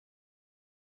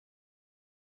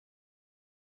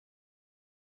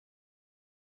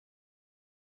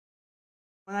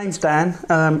My name's Dan,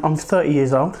 I'm 30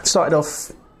 years old. Started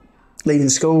off leaving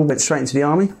school, went straight into the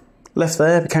army, left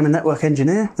there, became a network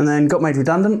engineer, and then got made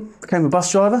redundant, became a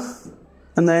bus driver,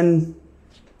 and then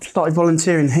started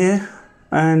volunteering here,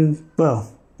 and,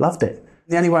 well, loved it.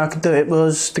 The only way I could do it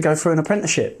was to go through an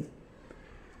apprenticeship.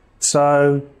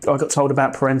 So I got told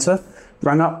about Parenta,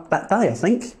 rang up that day, I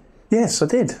think. Yes, I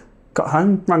did. Got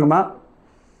home, rang them up.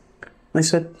 They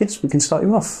said, yes, we can start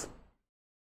you off.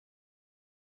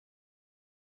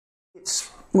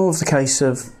 It's more of the case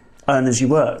of earn as you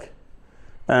work.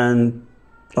 And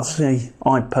obviously,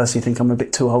 I personally think I'm a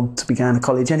bit too old to be going to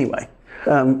college anyway.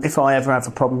 If I ever have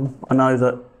a problem, I know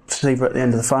that it's either at the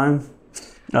end of the phone,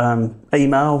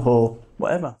 email or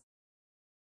whatever.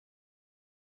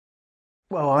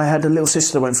 Well, I had a little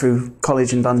sister that went through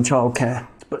college and done childcare,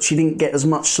 but she didn't get as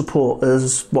much support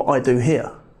as what I do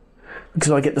here.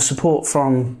 Because I get the support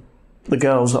from the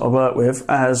girls that I work with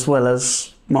as well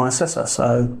as my assessor,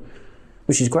 so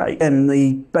which is great. And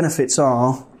the benefits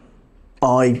are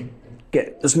I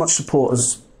get as much support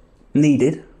as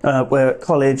needed, where at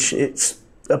college it's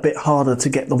a bit harder to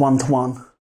get the one-to-one.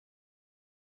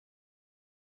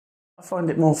 I find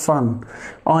it more fun.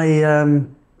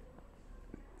 When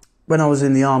I was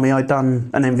in the army, I'd done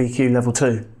an NVQ level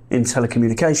 2 in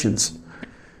telecommunications,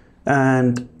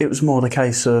 and it was more the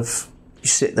case of you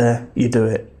sit there, you do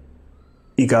it,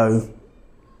 you go,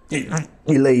 you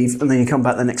leave, and then you come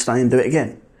back the next day and do it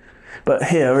again. But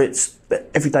here,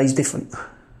 every day's different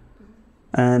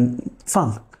and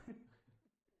fun.